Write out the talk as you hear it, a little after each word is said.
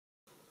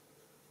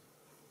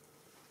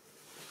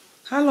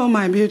Hello,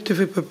 my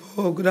beautiful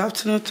people. Good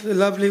afternoon to the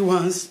lovely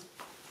ones.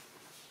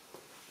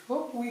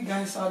 Hope we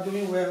guys are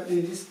doing well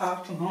in this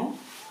afternoon.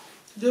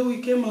 Today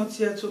we came out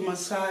here to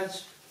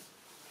massage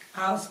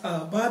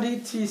our body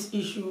this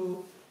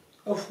issue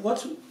of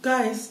what,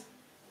 guys,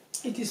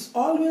 it is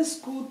always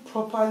good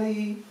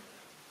properly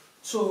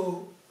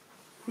to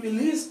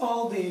release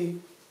all the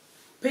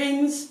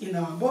pains in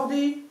our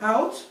body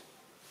out,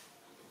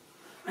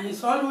 and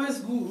it's always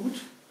good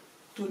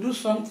to do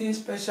something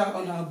special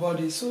on our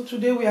body. So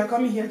today we are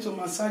coming here to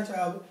massage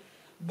our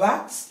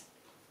backs,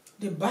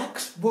 the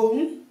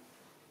backbone,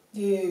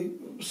 the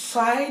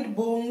side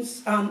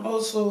bones, and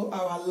also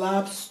our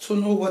laps to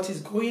know what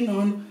is going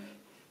on,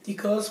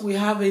 because we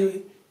have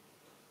a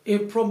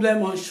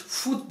problem on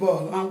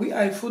football, and we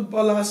are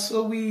footballers,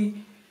 so we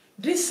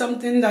did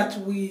something that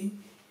we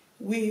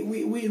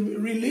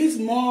release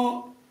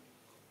more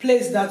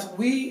place that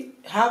we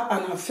have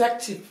an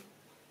effective,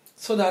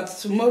 so that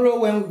tomorrow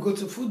when we go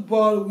to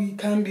football, we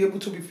can be able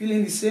to be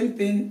feeling the same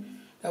pain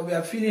that we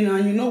are feeling.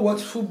 And you know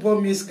what football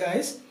means,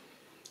 guys?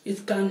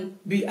 It can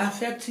be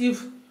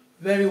effective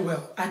very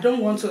well. I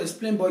don't want to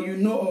explain, but you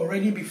know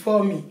already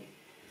before me.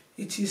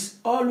 It is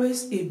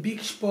always a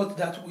big sport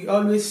that we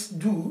always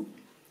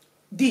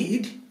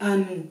did,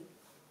 and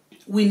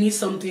we need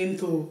something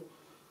to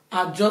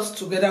adjust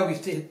together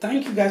with it.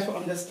 Thank you guys for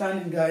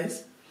understanding,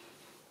 guys.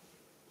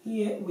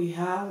 Here we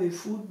have a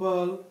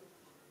football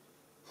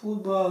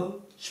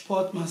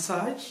sport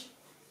massage.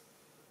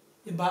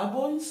 The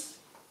backbones.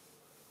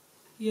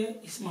 Here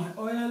is my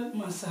oil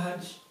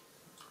massage.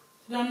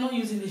 So I'm not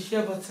using the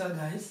shea butter,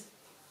 guys.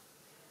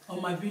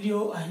 On my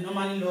video, I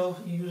normally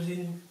love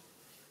using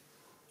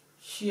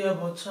shea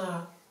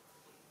butter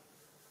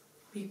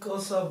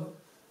because of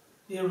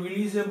the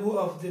releasable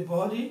of the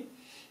body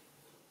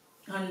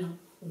and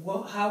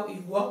how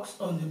it works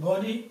on the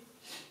body.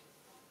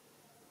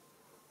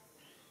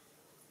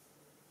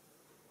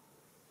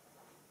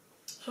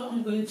 So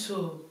I'm going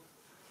to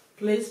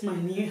place my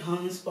new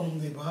hands on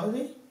the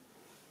body.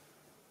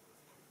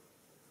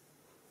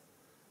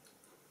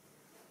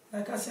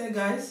 Like I said,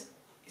 guys,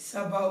 it's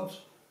about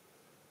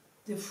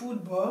the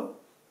football,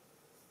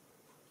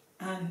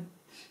 and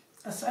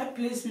as I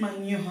place my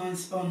new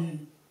hands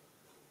on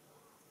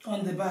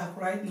the back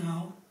right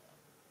now,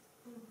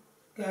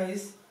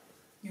 guys,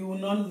 you will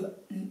not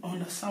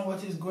understand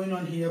what is going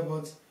on here,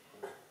 but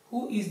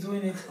who is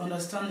doing it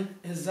understand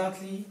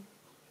exactly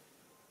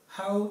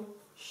how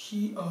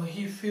she or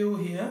he feel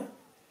here.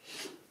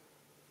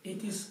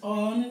 It is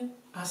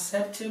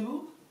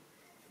unacceptable,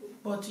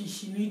 but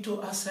she need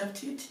to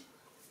accept it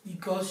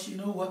because she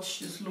know what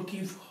she's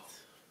looking for.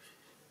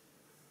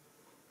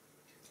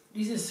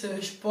 This is a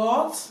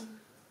sport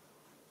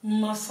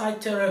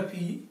massage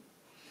therapy.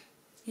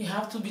 You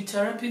have to be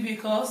therapy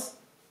because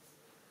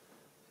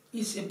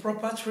it's a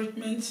proper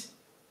treatment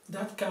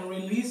that can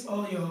release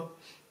all your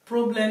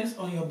problems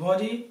on your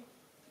body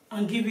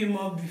and give you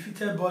more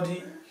befitted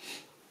body,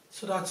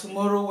 so that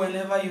tomorrow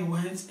whenever you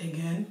went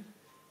again,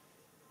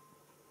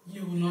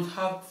 you will not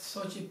have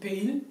such a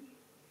pain,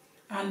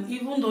 and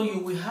even though you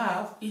will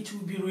have, it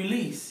will be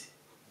released.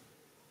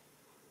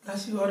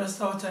 That's, you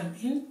understand what I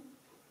mean?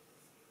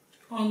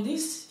 On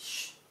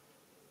this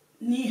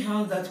knee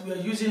hand that we are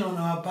using on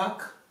our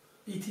back,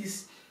 it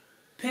is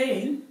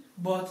pain,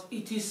 but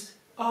it is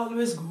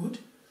always good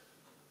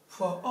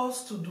for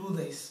us to do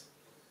this.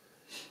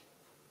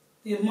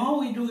 The more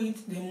we do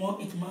it, the more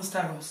it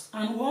masters us.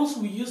 And once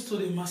we used to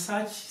the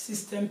massage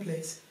system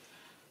place,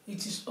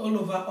 it is all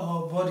over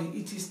our body.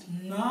 It is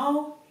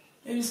now,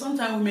 maybe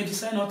sometimes we may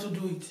decide not to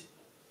do it.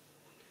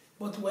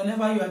 But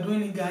whenever you are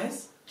doing it,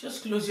 guys,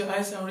 just close your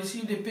eyes and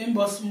receive the pain.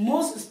 But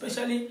most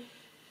especially,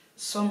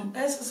 some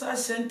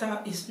exercise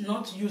center is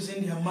not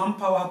using their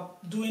manpower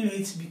doing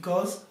it,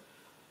 because,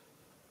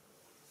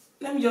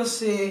 let me just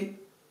say,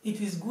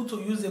 it is good to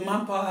use the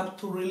manpower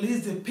to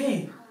release the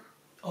pain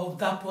of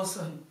that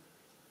person,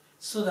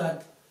 so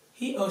that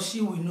he or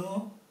she will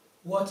know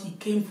what he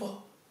came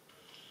for.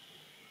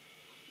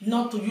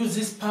 Not to use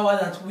this power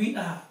that we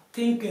are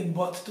thinking,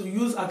 but to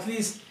use, at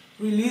least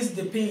release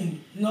the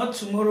pain. Not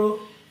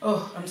tomorrow,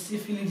 oh, I'm still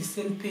feeling the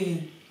same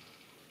pain.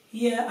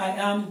 Here I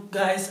am,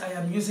 guys, I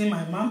am using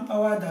my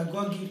manpower that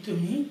God gave to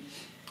me,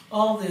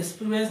 all the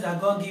experience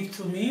that God gave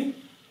to me,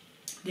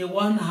 the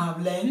one I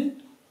have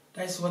learned,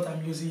 that's what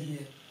I'm using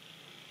here.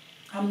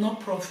 I'm not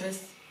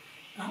prophet,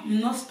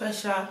 I'm not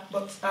special,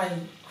 but I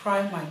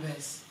try my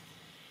best.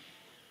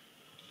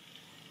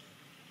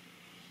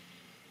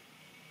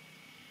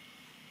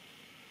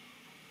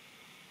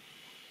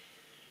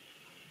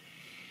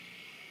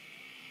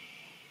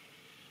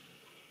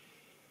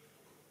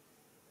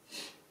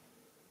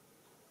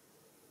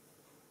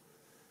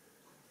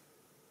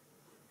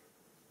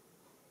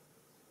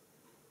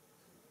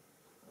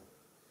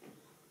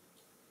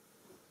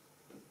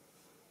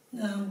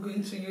 Now I'm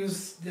going to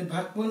use the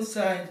backbone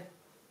side.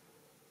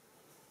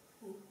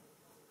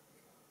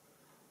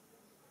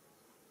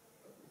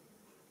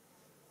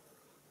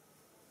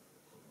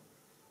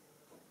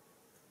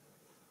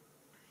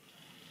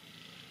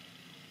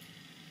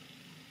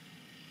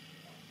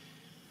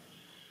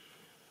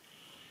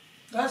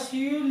 As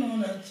you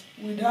know that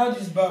without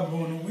this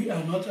backbone, we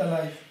are not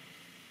alive.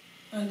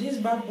 And this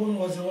backbone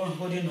was the one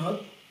holding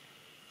up.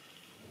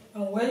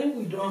 And when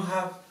we don't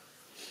have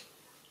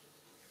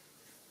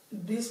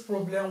this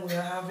problem we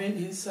are having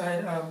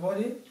inside our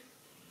body,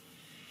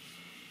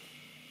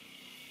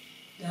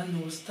 then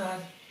we'll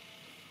start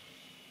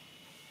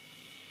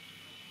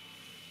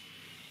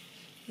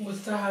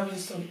having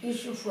some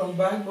issue from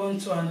backbone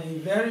to a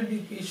very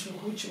big issue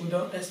which we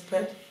don't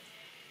expect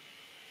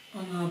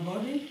on our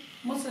body.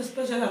 Most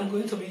especially, I'm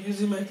going to be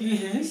using my clean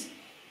hands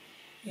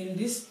in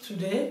this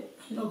today.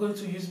 I'm not going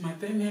to use my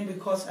palm hand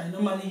because I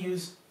normally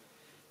use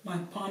my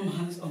palm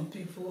hands on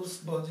people's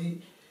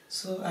body.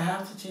 So I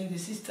have to change the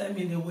system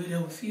in the way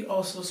that we feel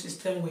also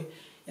system way,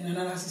 in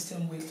another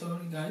system way,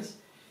 sorry guys.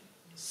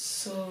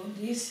 So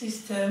this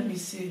system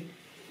is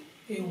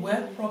a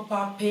well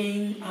proper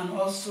pain, and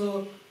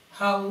also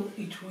how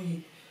it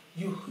will,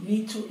 you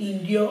need to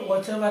endure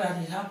whatever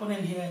that is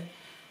happening here.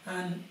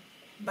 And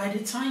by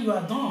the time you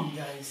are done,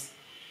 guys,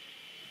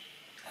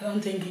 I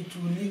don't think it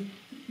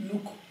will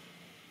look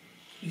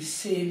the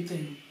same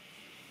thing.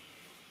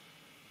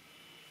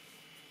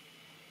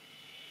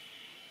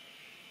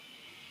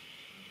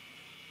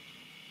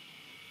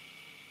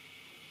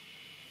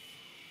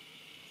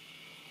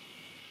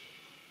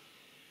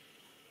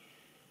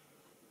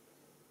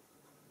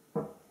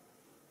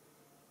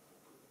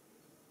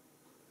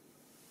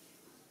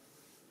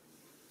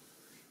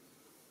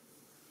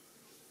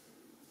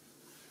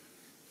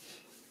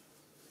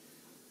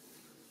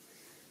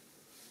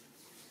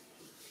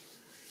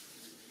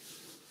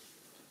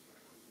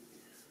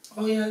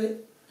 Oil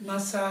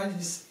massage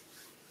is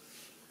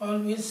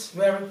always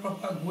very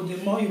proper good. The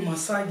more you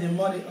massage, the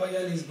more the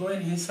oil is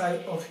going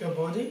inside of your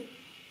body.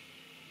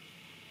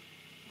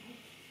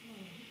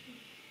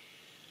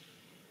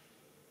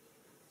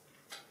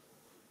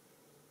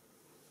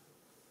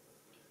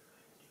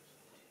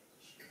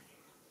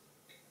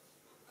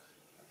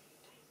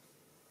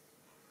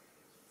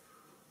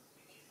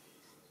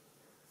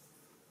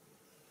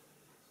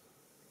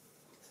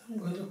 So I'm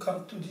going to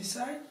come to this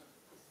side.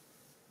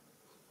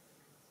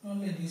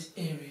 Only this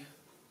area.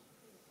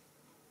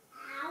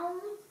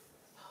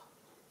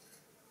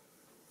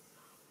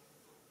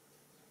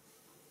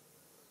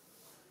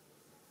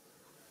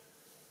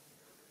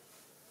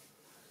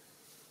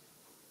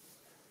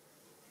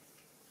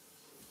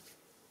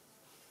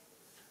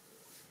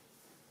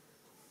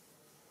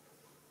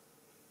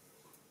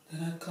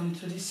 Then I come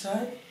to this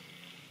side.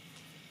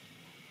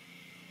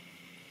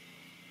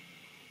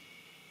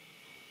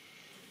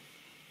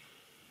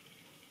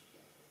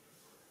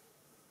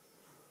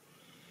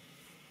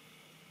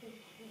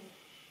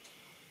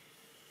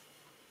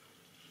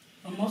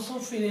 I'm also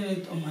feeling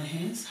it on my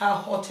hands, how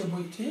horrible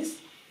it is.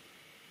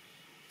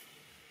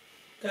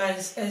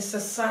 Guys,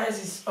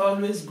 exercise is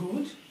always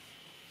good.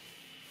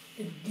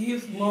 It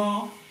gives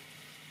more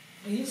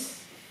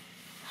this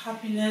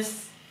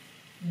happiness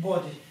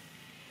body.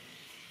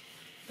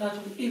 That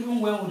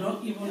even when we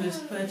don't even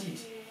expect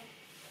it.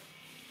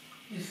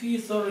 You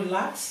feel so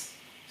relaxed,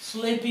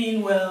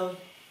 sleeping well,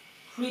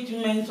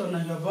 treatment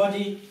on your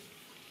body,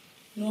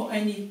 no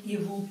any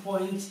evil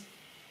point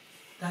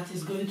that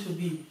is going to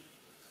be.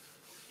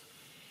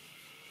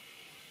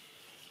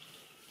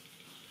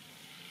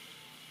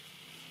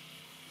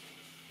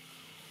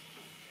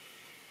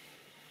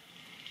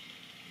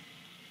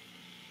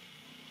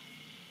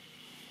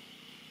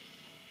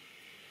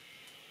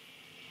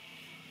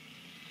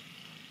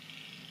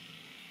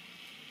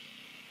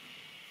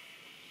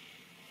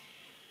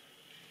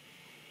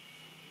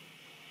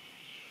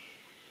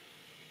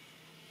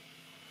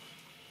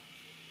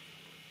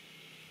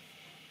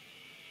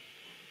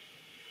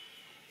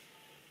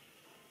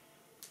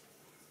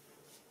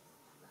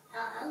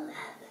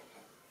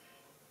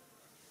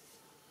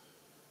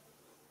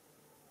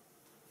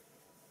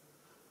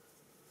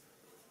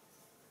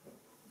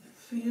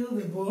 Feel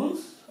the bones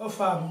of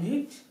our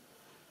meat,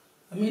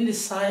 the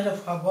side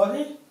of our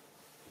body.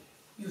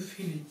 You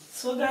feel it.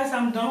 So guys,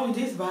 I'm done with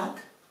this back.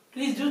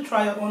 Please do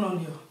try your own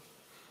on your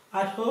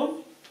at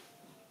home.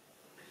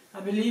 I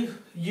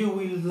believe you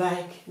will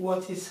like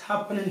what is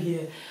happening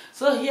here.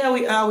 So here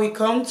we are, we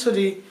come to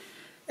the,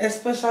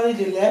 especially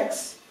the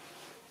legs.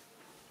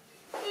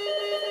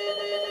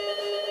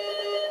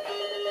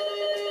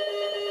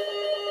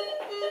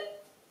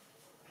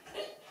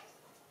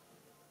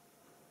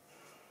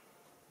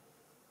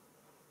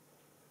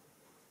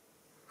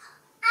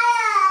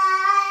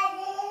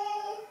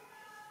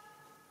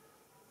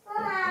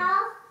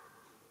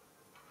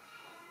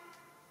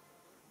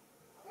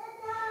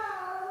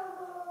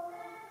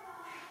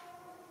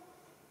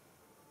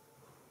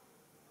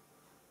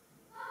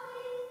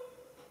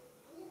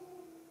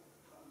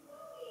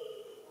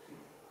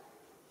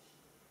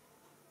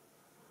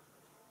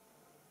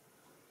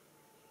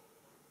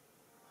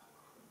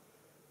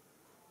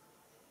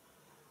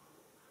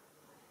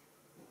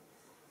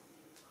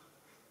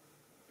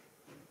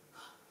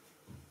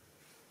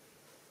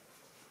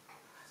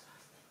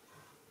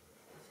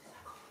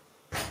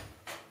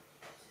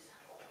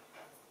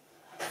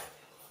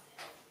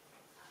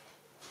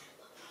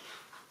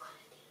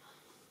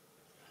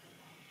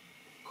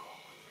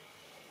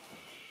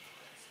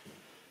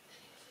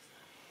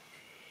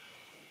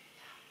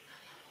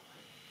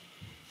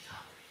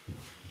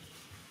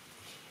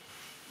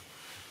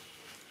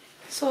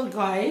 So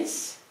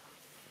guys,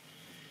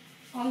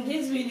 on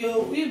this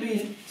video we've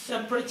been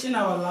separating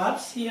our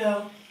labs here.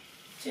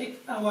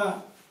 Take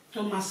our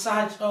to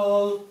massage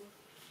all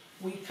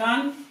we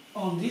can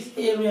on this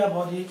area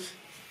body.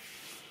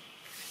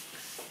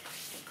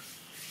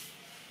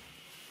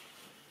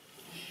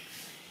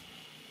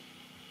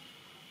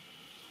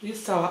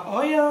 This is our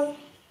oil.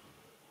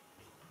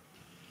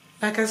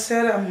 Like I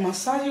said, I'm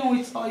massaging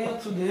with oil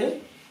today.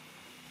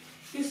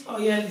 This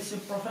oil is a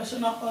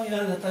professional oil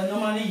that I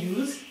normally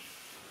use.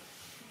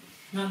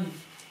 And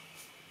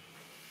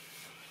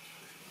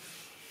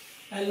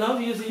I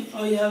love using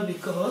oil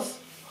because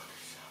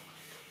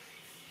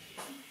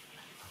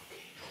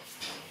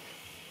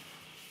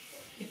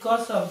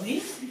of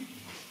this.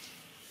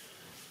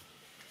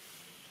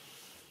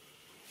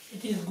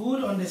 It is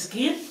good on the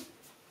skin,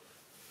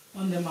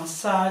 on the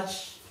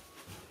massage.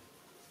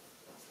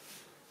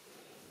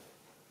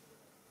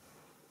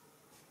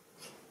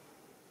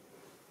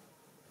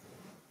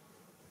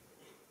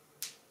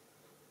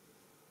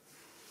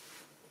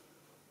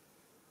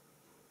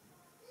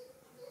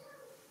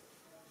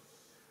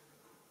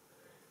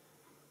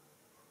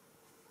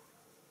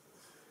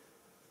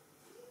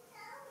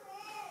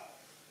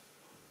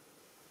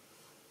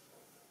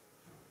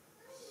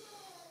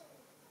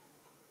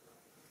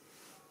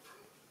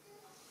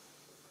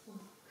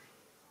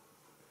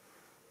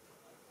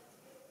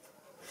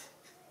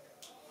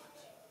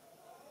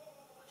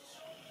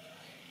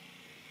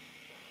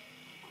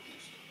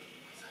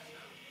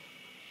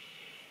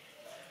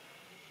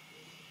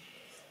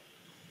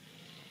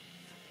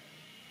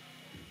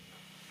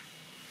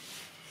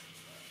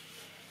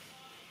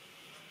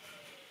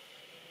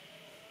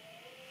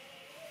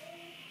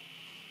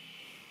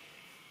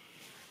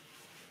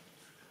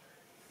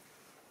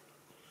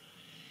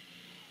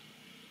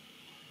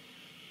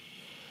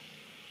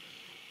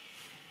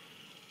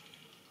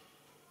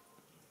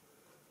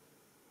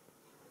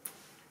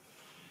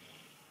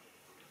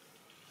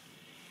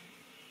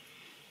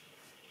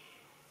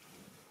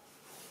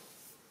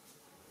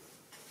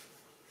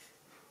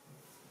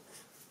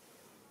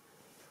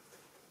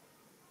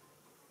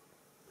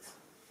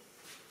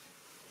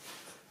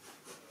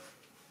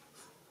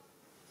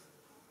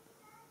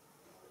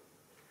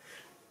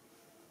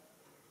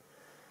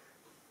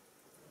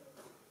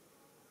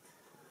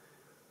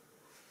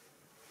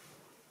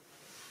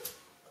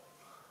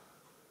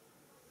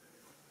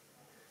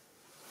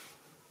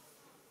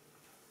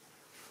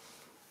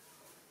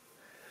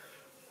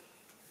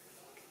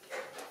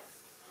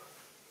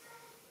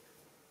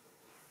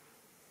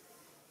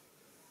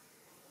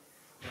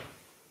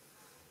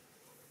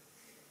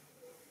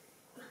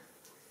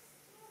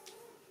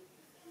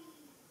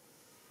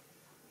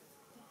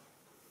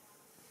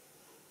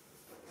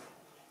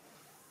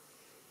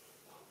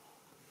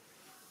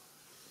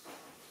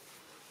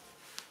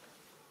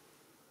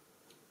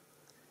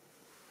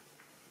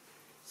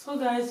 So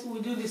guys,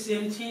 we do the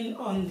same thing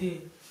on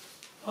the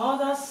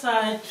other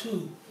side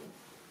too.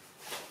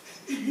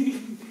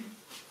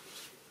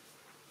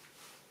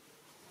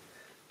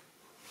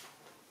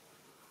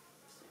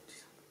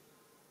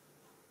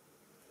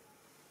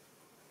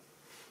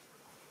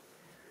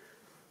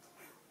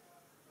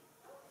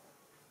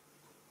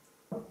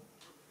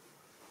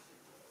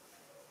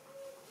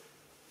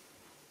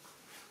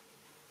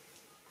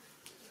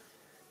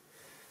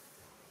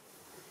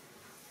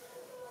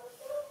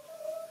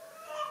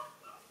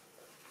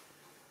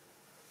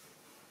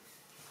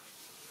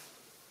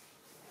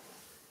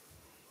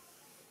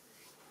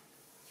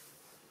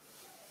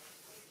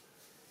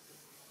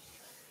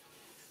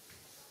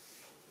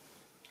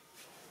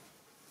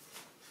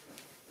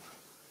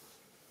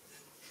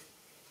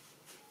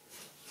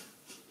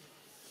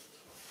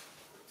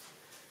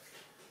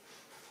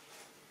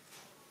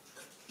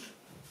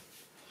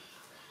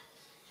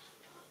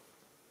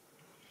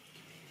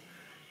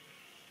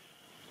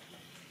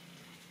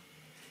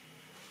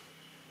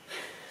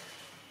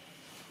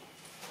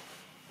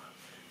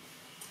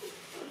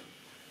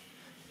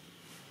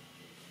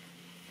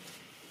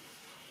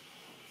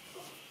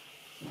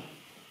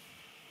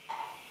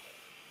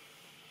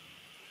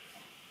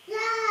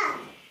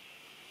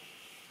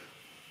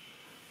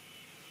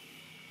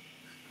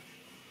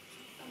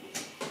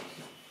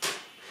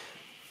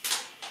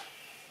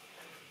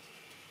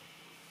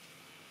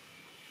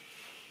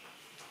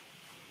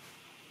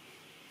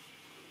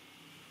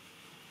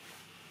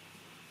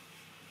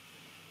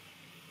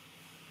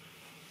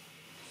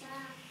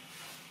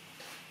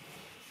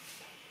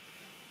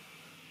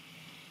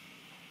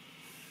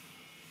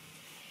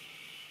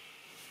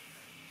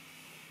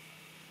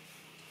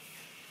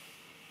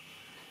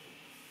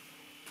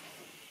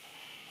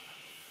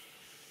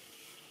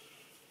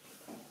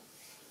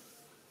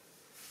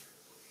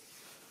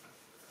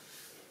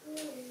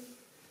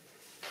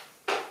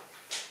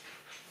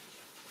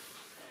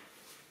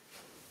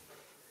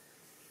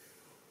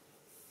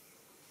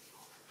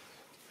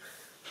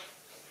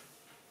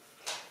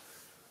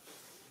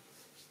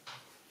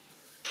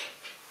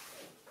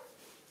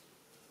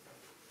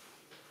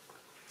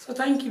 So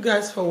thank you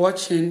guys for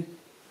watching.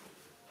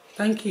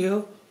 Thank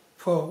you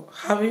for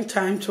having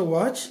time to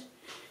watch.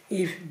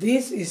 If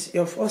this is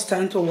your first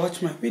time to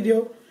watch my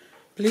video,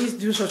 please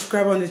do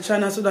subscribe on the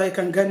channel so that you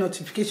can get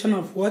notification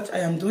of what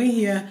I am doing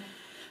here.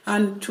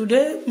 And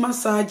today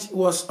massage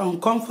was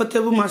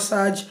uncomfortable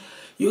massage.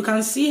 You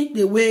can see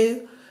the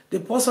way the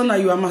person that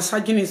you are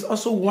massaging is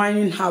also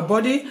whining her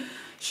body.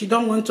 She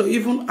don't want to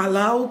even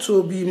allow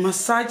to be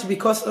massaged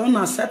because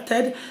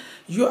unaccepted.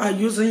 You are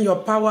using your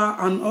power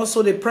and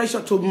also the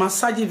pressure to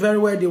massage it very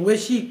well, the way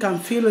she can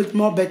feel it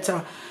more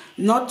better.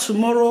 Not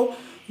tomorrow,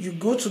 you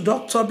go to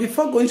doctor.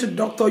 Before going to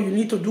doctor, you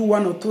need to do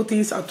 1 or 2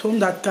 things at home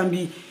that can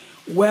be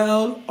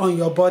well on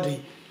your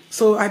body.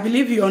 So I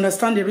believe you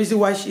understand the reason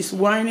why she's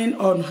whining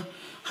on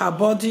her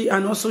body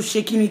and also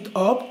shaking it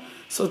up.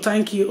 So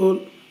thank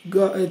you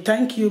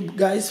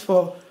guys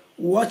for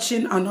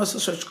watching and also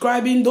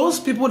subscribing. Those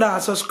people that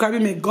are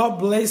subscribing, may God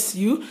bless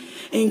you,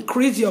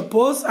 increase your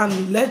posts,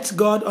 and let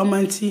God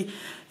Almighty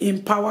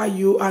empower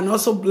you and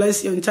also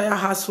bless your entire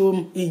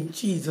household in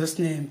Jesus'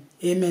 name.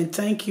 Amen.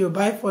 Thank you.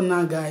 Bye for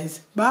now, guys.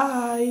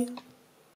 Bye.